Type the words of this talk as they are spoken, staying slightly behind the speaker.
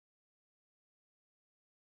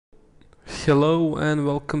Hello and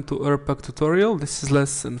welcome to ERPAG tutorial. This is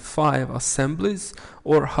lesson 5, assemblies,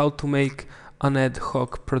 or how to make an ad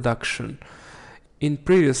hoc production. In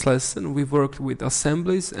previous lesson we worked with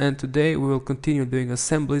assemblies, and today we will continue doing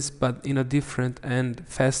assemblies but in a different and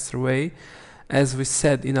faster way. As we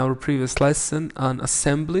said in our previous lesson, an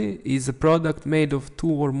assembly is a product made of two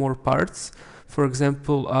or more parts. For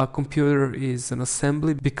example, a computer is an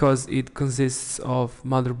assembly because it consists of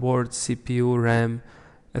motherboard, CPU, RAM,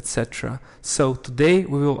 etc. So today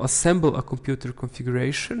we will assemble a computer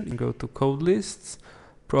configuration. Go to code lists,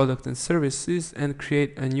 product and services, and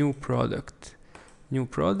create a new product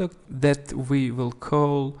that we will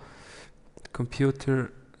call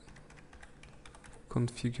computer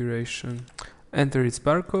configuration. Enter its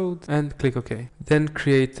barcode and click OK. Then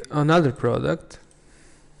create another product.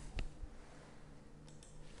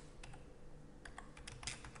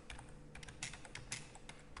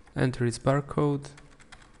 Enter its barcode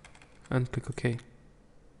and click OK.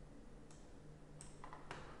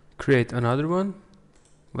 Create another one,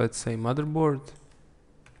 let's say motherboard.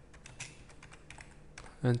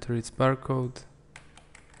 Enter its barcode,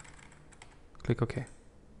 click OK.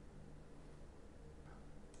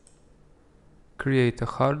 Create a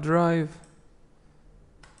hard drive,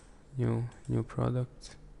 new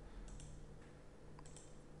product,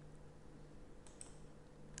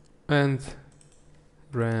 and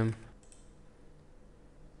RAM.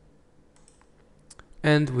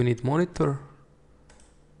 And we need monitor,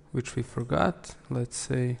 which we forgot, let's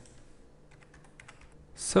say.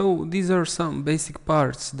 So these are some basic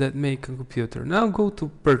parts that make a computer. Now go to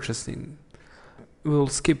purchasing. We'll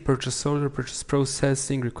skip purchase order, purchase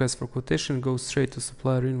processing, request for quotation, go straight to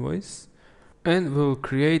supplier invoice. And we'll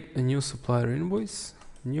create a new supplier invoice,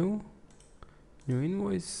 new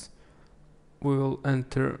invoice. We will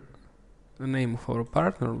enter the name of our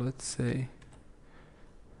partner, let's say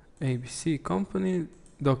ABC company,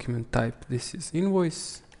 document type, this is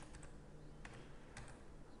invoice,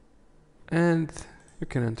 and you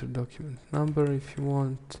can enter document number if you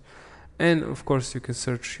want, and of course you can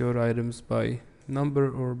search your items by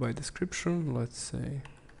number or by description. Let's say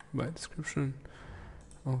by description.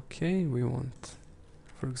 Okay, we want,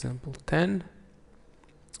 for example, 10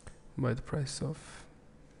 by the price of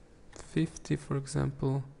 50, for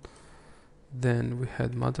example. Then we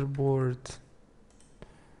had motherboard,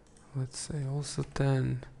 let's say also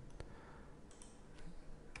 10.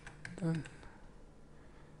 Then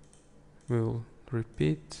we will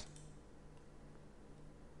repeat.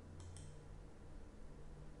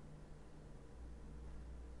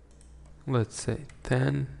 Let's say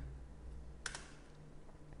 10.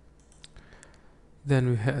 Then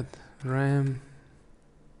we had RAM,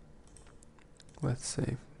 let's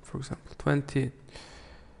say for example 20,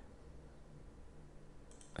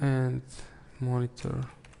 and monitor,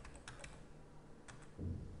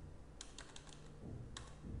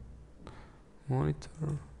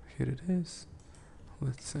 here it is,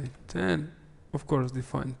 let's say 10. Of course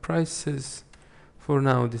define prices. For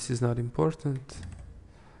now this is not important.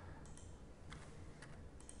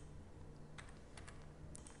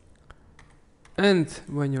 And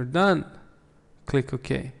when you're done, click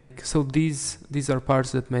OK. So these are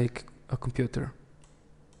parts that make a computer.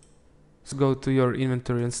 So go to your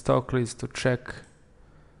inventory and stock list to check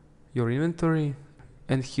your inventory,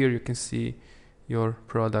 and here you can see your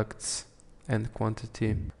products and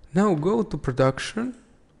quantity. Now go to production,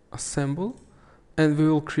 assemble, and we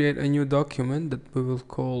will create a new document that we will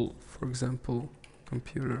call, for example,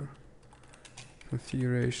 computer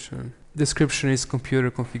configuration. Description is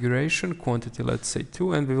computer configuration, quantity let's say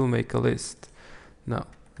 2, and we will make a list. Now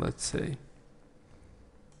let's say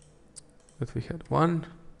that we had 1.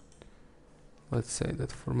 Let's say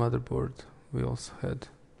that for motherboard we also had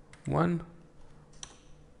 1.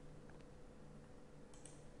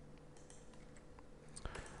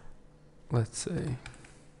 Let's say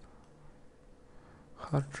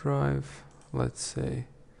hard drive, let's say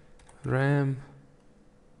RAM,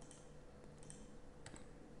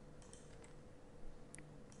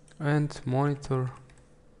 and monitor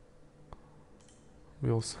we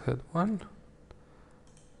also had 1.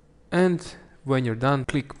 And when you're done,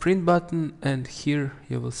 click print button, and here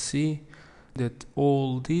you will see that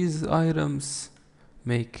all these items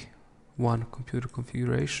make one computer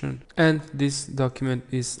configuration, and this document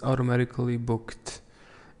is automatically booked.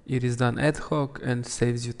 It is done ad hoc and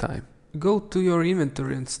saves you time. Go to your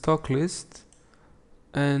inventory and stock list,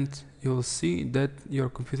 and you will see that your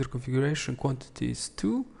computer configuration quantity is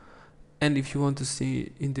 2, and if you want to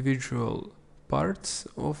see individual parts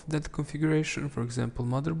of that configuration, for example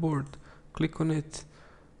motherboard, click on it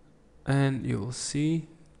and you will see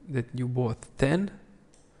that you bought 10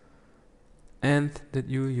 and that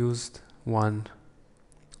you used 1.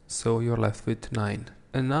 So you're left with 9.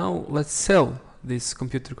 And now let's sell this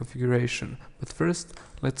computer configuration. But first,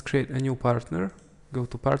 let's create a new partner. Go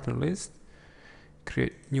to partner list,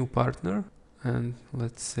 create new partner, and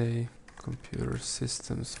let's say computer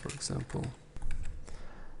systems, for example.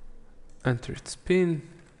 Enter its PIN.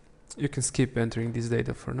 You can skip entering this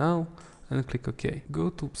data for now and click OK. Go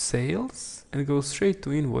to sales and go straight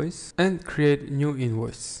to invoice and create new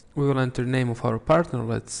invoice. We will enter name of our partner,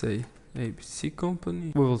 let's say ABC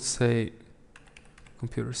company. We will say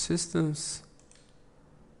computer systems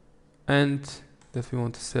and that we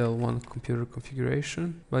want to sell 1 computer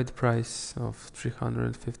configuration by the price of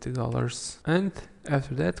 $350. And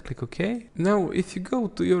after that, click OK. Now, if you go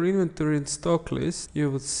to your inventory and stock list,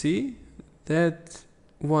 you will see that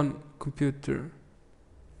 1 computer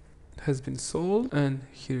has been sold, and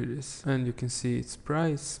here it is. And you can see its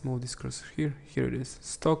price. Move this cursor here. Here it is.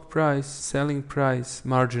 Stock price, selling price,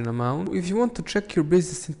 margin amount. If you want to check your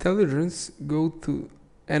business intelligence, go to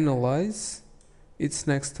Analyze. It's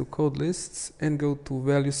next to code lists, and go to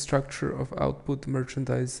value structure of output,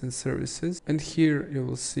 merchandise and services. And here you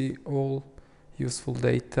will see all useful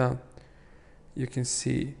data. You can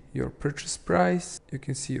see your purchase price, you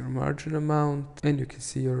can see your margin amount, and you can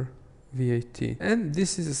see your VAT. And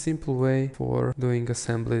this is a simple way for doing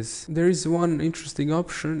assemblies. There is one interesting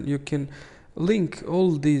option. You can link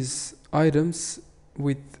all these items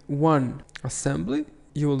with one assembly.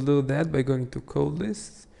 You will do that by going to code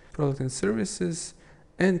lists, product and services,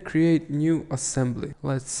 and create new assembly.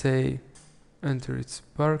 Let's say enter its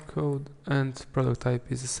barcode, and product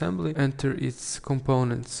type is assembly. Enter its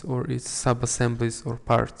components or its sub-assemblies or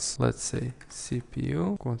parts. Let's say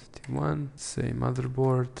CPU, quantity 1, say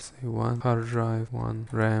motherboard, say 1, hard drive 1,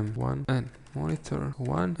 RAM 1, and monitor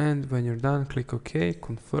 1. And when you're done, click OK,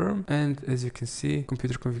 confirm. And as you can see,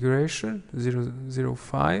 computer configuration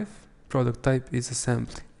 005, product type is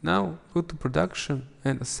assembly. Now go to production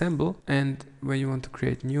and assemble, and when you want to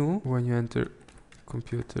create new, when you enter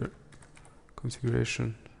computer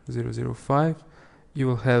configuration 005, you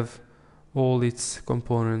will have all its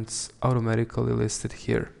components automatically listed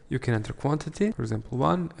here. You can enter quantity, for example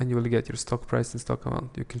 1, and you will get your stock price and stock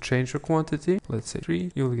amount. You can change your quantity, let's say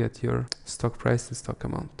 3, you will get your stock price and stock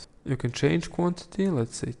amount. You can change quantity,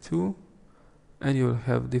 let's say 2, and you will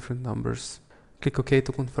have different numbers. Click OK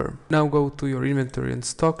to confirm. Now go to your inventory and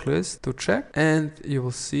stock list to check, and you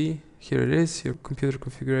will see here it is, your computer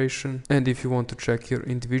configuration. And if you want to check your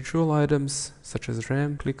individual items, such as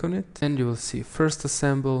RAM, click on it, and you will see first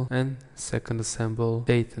assemble and second assemble,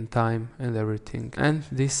 date and time and everything. And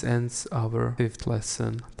this ends our 5th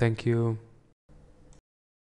lesson. Thank you.